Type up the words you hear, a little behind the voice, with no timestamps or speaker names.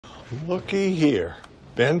Looky here.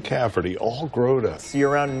 Ben Cafferty, all grown up. See you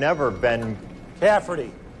around never, Ben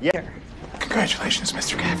Cafferty. Yeah. Congratulations,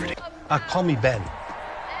 Mr. Cafferty. Call me Ben.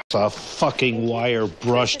 A fucking wire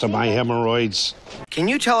brush to my hemorrhoids. Can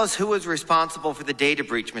you tell us who was responsible for the data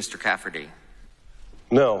breach, Mr. Cafferty?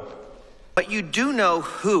 No. But you do know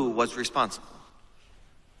who was responsible.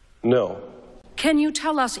 No. Can you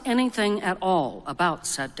tell us anything at all about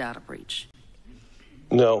said data breach?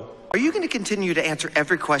 No. Are you going to continue to answer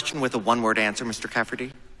every question with a one-word answer, Mr.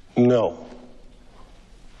 Cafferty? No.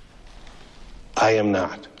 I am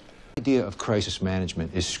not. The idea of crisis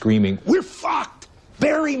management is screaming, We're fucked!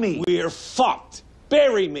 Bury me! We're fucked!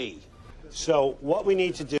 Bury me! So what we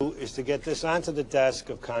need to do is to get this onto the desk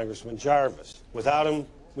of Congressman Jarvis. Without him,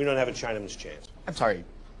 we don't have a Chinaman's chance. I'm sorry,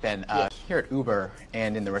 Ben. Here at Uber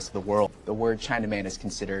and in the rest of the world, the word Chinaman is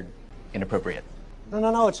considered inappropriate.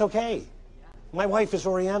 No, it's okay. My wife is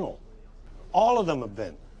Oriental. All of them have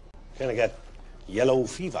been. Kind of got yellow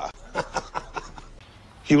fever.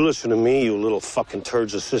 You listen to me, you little fucking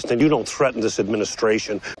turds assistant. You don't threaten this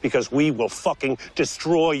administration because we will fucking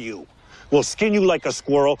destroy you. We'll skin you like a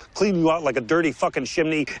squirrel, clean you out like a dirty fucking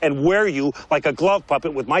chimney, and wear you like a glove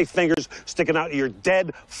puppet with my fingers sticking out of your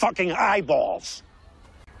dead fucking eyeballs.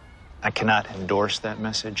 I cannot endorse that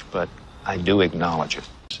message, but I do acknowledge it.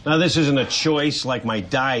 Now, this isn't a choice like my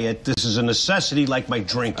diet. This is a necessity like my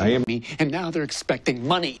drinking. And now they're expecting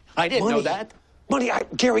money. I didn't know that. Money,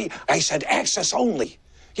 Gary, I said access only.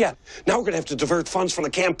 Yeah, now we're going to have to divert funds from the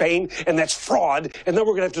campaign, and that's fraud. And then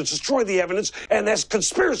we're going to have to destroy the evidence, and that's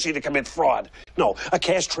conspiracy to commit fraud. No, a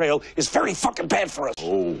cash trail is very fucking bad for us.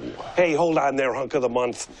 Oh. Hey, hold on there, hunk of the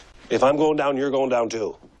month. If I'm going down, you're going down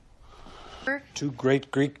too. Two great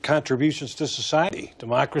Greek contributions to society.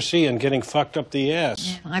 Democracy and getting fucked up the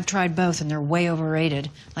ass. Yeah, I've tried both, and they're way overrated,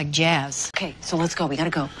 like jazz. Okay, so let's go. We gotta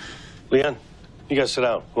go. Leon, you gotta sit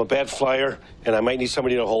down. I'm a bad flyer, and I might need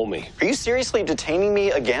somebody to hold me. Are you seriously detaining me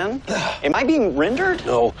again? Am I being rendered?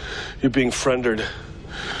 No, you're being friended.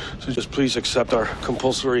 So just please accept our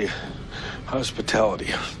compulsory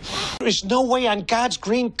hospitality. There's no way on God's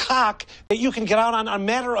green cock that you can get out on a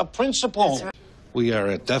matter of principle. We are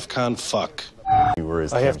at DEFCON fuck.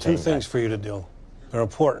 I have two things for you to do. They're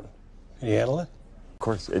important. Can you handle it? Of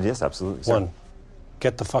course, yes, absolutely. Sir. 1,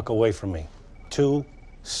 get the fuck away from me. 2,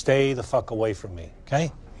 stay the fuck away from me,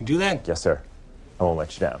 okay? You do that? Yes, sir. I won't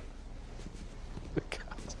let you down.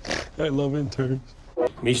 I love interns.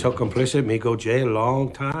 Me so complicit, me go jail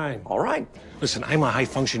long time. All right. Listen, I'm a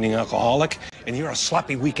high-functioning alcoholic, and you're a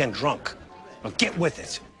sloppy weekend drunk. Now get with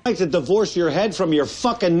it. I'd like to divorce your head from your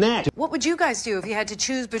fucking neck. What would you guys do if you had to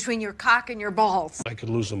choose between your cock and your balls? I could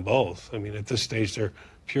lose them both. I mean, at this stage, they're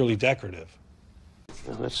purely decorative.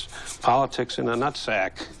 That's politics in a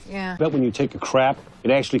nutsack. Yeah. I bet when you take a crap, it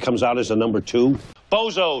actually comes out as a number 2.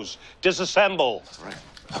 Bozos, disassemble. Right.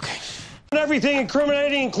 Okay. Everything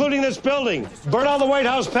incriminating, including this building. Burn all the White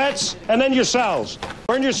House pets, and then yourselves.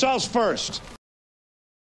 Burn yourselves first.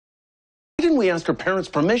 Why didn't we ask her parents'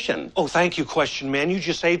 permission? Oh, thank you, question man. You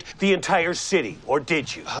just saved the entire city, or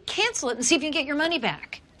did you? Cancel it and see if you can get your money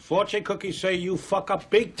back. Fortune cookies say you fuck up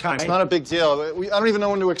big time. It's not a big deal. I don't even know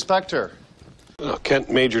when to expect her. Oh, Kent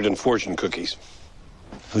majored in fortune cookies.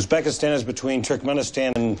 Uzbekistan is between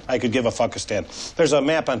Turkmenistan and I could give a fuckistan. There's a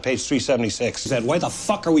map on page 376. Said, why the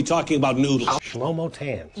fuck are we talking about noodles? Shlomo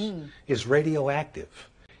Tans is radioactive.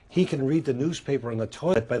 He can read the newspaper on the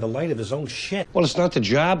toilet by the light of his own shit. Well, it's not the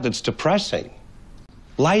job that's depressing.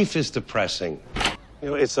 Life is depressing. You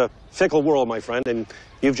know, it's a fickle world, my friend, and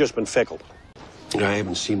you've just been fickled. I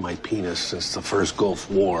haven't seen my penis since the first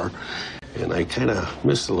Gulf War, and I kind of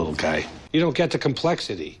miss the little guy. You don't get the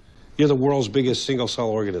complexity. You're the world's biggest single-cell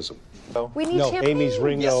organism. We need champagne. Amy's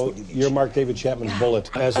Ringo, you're Mark David Chapman's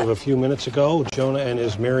bullet. As of a few minutes ago, Jonah and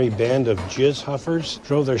his merry band of jizz huffers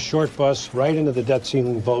drove their short bus right into the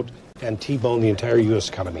debt-ceiling vote and T-boned the entire U.S.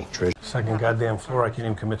 economy. Second goddamn floor, I can't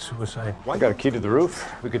even commit suicide. I got a key to the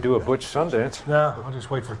roof. We could do a Butch Sundance. No, I'll just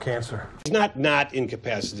wait for cancer. She's not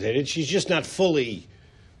incapacitated. She's just not fully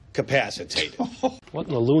capacitated. What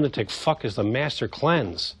in the lunatic fuck is the master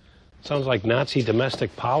cleanse? Sounds like Nazi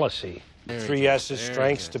domestic policy. 3 S's,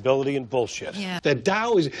 strength, stability, and bullshit. Yeah. The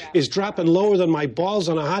Dow is dropping lower than my balls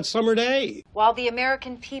on a hot summer day. While the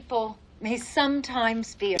American people may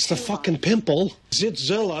sometimes be... It's the fucking pimple.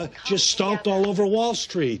 Zitzilla just stomped all over Wall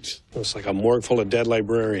Street. It's like a morgue full of dead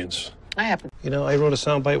librarians. I happen. You know, I wrote a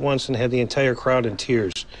soundbite once and had the entire crowd in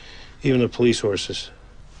tears, even the police horses.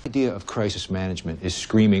 The idea of crisis management is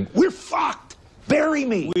screaming, We're fucked! Bury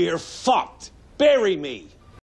me! We're fucked! Bury me!